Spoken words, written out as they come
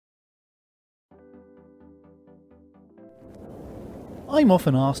I'm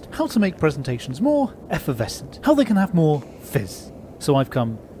often asked how to make presentations more effervescent, how they can have more fizz. So I've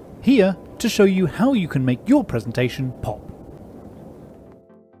come here to show you how you can make your presentation pop.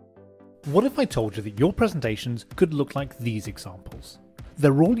 What if I told you that your presentations could look like these examples?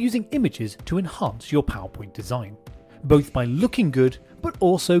 They're all using images to enhance your PowerPoint design, both by looking good but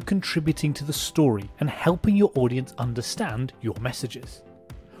also contributing to the story and helping your audience understand your messages.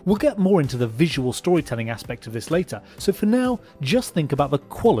 We'll get more into the visual storytelling aspect of this later, so for now, just think about the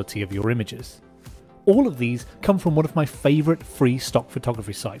quality of your images. All of these come from one of my favourite free stock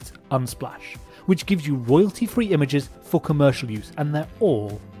photography sites, Unsplash, which gives you royalty-free images for commercial use, and they're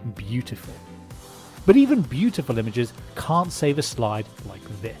all beautiful. But even beautiful images can't save a slide like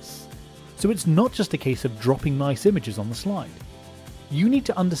this. So it's not just a case of dropping nice images on the slide. You need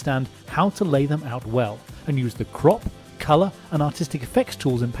to understand how to lay them out well and use the crop, colour and artistic effects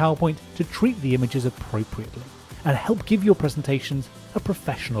tools in PowerPoint to treat the images appropriately and help give your presentations a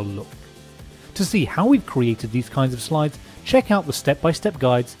professional look. To see how we've created these kinds of slides, check out the step-by-step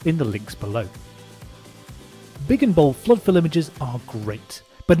guides in the links below. Big and bold flood fill images are great,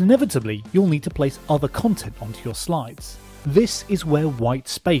 but inevitably you'll need to place other content onto your slides. This is where white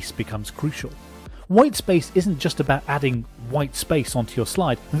space becomes crucial. White space isn't just about adding white space onto your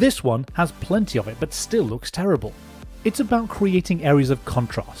slide. This one has plenty of it but still looks terrible. It's about creating areas of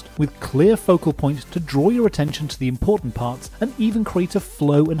contrast with clear focal points to draw your attention to the important parts and even create a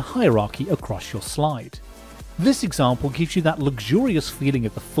flow and hierarchy across your slide. This example gives you that luxurious feeling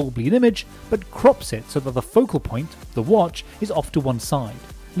of the full bleed image but crops it so that the focal point, the watch, is off to one side,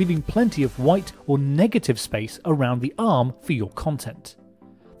 leaving plenty of white or negative space around the arm for your content.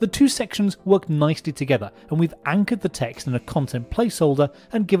 The two sections work nicely together, and we've anchored the text in a content placeholder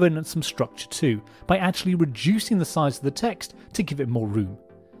and given it some structure too, by actually reducing the size of the text to give it more room.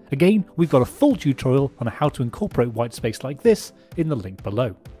 Again, we've got a full tutorial on how to incorporate white space like this in the link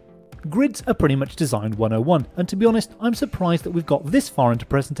below. Grids are pretty much design 101, and to be honest, I'm surprised that we've got this far into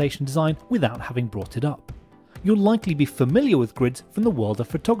presentation design without having brought it up. You'll likely be familiar with grids from the world of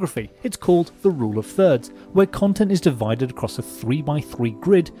photography. It's called the rule of thirds, where content is divided across a 3x3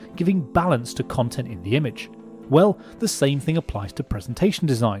 grid, giving balance to content in the image. Well, the same thing applies to presentation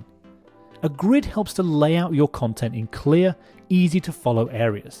design. A grid helps to lay out your content in clear, easy to follow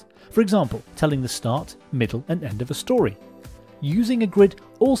areas. For example, telling the start, middle and end of a story. Using a grid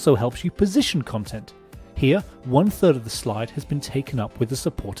also helps you position content. Here, 1/3 of the slide has been taken up with a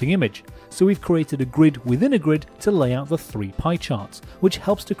supporting image, so we've created a grid within a grid to lay out the 3 pie charts, which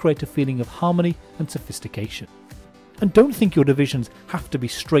helps to create a feeling of harmony and sophistication. And don't think your divisions have to be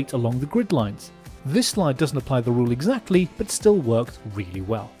straight along the grid lines. This slide doesn't apply the rule exactly, but still works really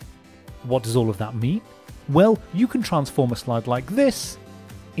well. What does all of that mean? Well, you can transform a slide like this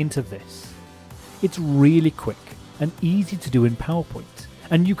into this. It's really quick and easy to do in PowerPoint.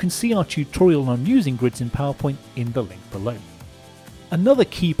 And you can see our tutorial on using grids in PowerPoint in the link below. Another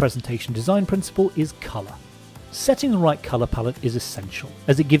key presentation design principle is colour. Setting the right colour palette is essential,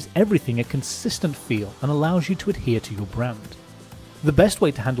 as it gives everything a consistent feel and allows you to adhere to your brand. The best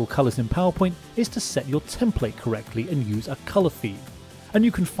way to handle colours in PowerPoint is to set your template correctly and use a colour theme, and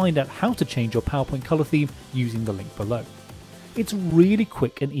you can find out how to change your PowerPoint colour theme using the link below. It's really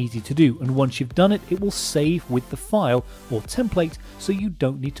quick and easy to do, and once you've done it, it will save with the file or template so you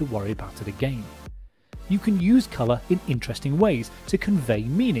don't need to worry about it again. You can use colour in interesting ways to convey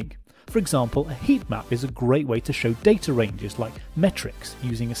meaning. For example, a heat map is a great way to show data ranges like metrics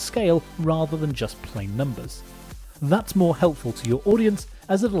using a scale rather than just plain numbers. That's more helpful to your audience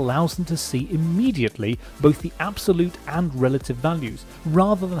as it allows them to see immediately both the absolute and relative values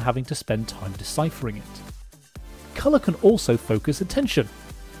rather than having to spend time deciphering it. Colour can also focus attention.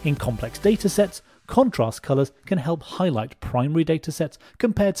 In complex datasets, contrast colours can help highlight primary datasets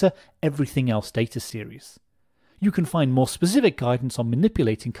compared to everything else data series. You can find more specific guidance on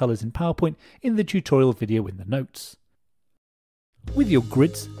manipulating colours in PowerPoint in the tutorial video in the notes. With your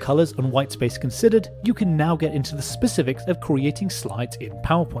grids, colours and white space considered, you can now get into the specifics of creating slides in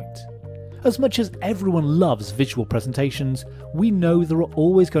PowerPoint. As much as everyone loves visual presentations, we know there are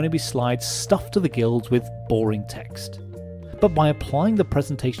always going to be slides stuffed to the gills with boring text. But by applying the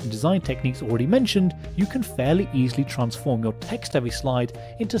presentation design techniques already mentioned, you can fairly easily transform your text-heavy slide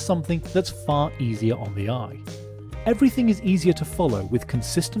into something that's far easier on the eye. Everything is easier to follow with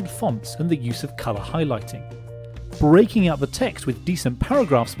consistent fonts and the use of colour highlighting. Breaking out the text with decent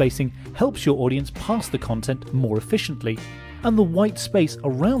paragraph spacing helps your audience pass the content more efficiently, and the white space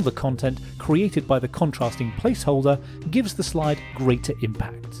around the content created by the contrasting placeholder gives the slide greater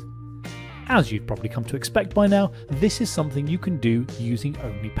impact. As you've probably come to expect by now, this is something you can do using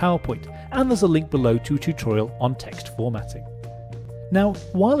only PowerPoint, and there's a link below to a tutorial on text formatting. Now,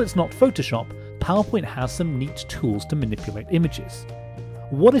 while it's not Photoshop, PowerPoint has some neat tools to manipulate images.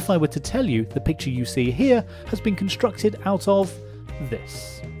 What if I were to tell you the picture you see here has been constructed out of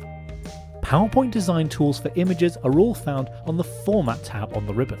this? PowerPoint design tools for images are all found on the Format tab on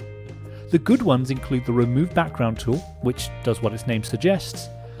the ribbon. The good ones include the Remove Background tool, which does what its name suggests.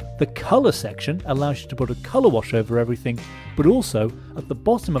 The Color section allows you to put a color wash over everything, but also at the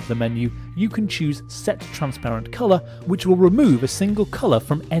bottom of the menu you can choose Set Transparent Color, which will remove a single color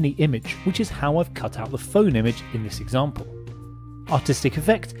from any image, which is how I've cut out the phone image in this example. Artistic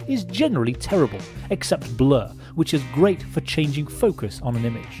Effect is generally terrible, except Blur, which is great for changing focus on an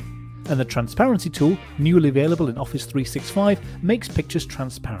image. And the Transparency tool, newly available in Office 365, makes pictures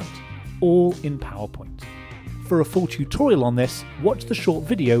transparent, all in PowerPoint. For a full tutorial on this, watch the short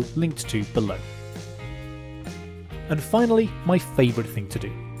video linked to below. And finally, my favourite thing to do,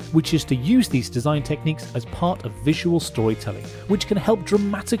 which is to use these design techniques as part of visual storytelling, which can help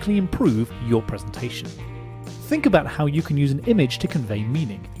dramatically improve your presentation. Think about how you can use an image to convey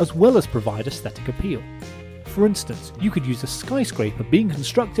meaning, as well as provide aesthetic appeal. For instance, you could use a skyscraper being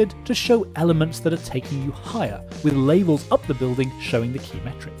constructed to show elements that are taking you higher, with labels up the building showing the key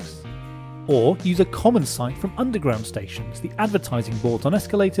metrics. Or use a common sight from underground stations, the advertising boards on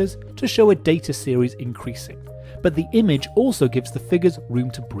escalators, to show a data series increasing, but the image also gives the figures room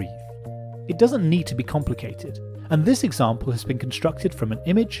to breathe. It doesn't need to be complicated, and this example has been constructed from an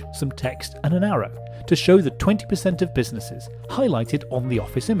image, some text and an arrow to show the 20% of businesses highlighted on the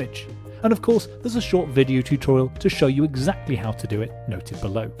office image. And of course, there's a short video tutorial to show you exactly how to do it, noted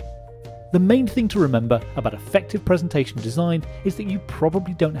below. The main thing to remember about effective presentation design is that you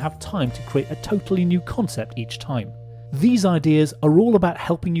probably don't have time to create a totally new concept each time. These ideas are all about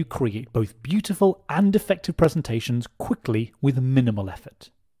helping you create both beautiful and effective presentations quickly with minimal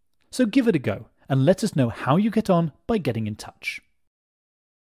effort. So give it a go and let us know how you get on by getting in touch.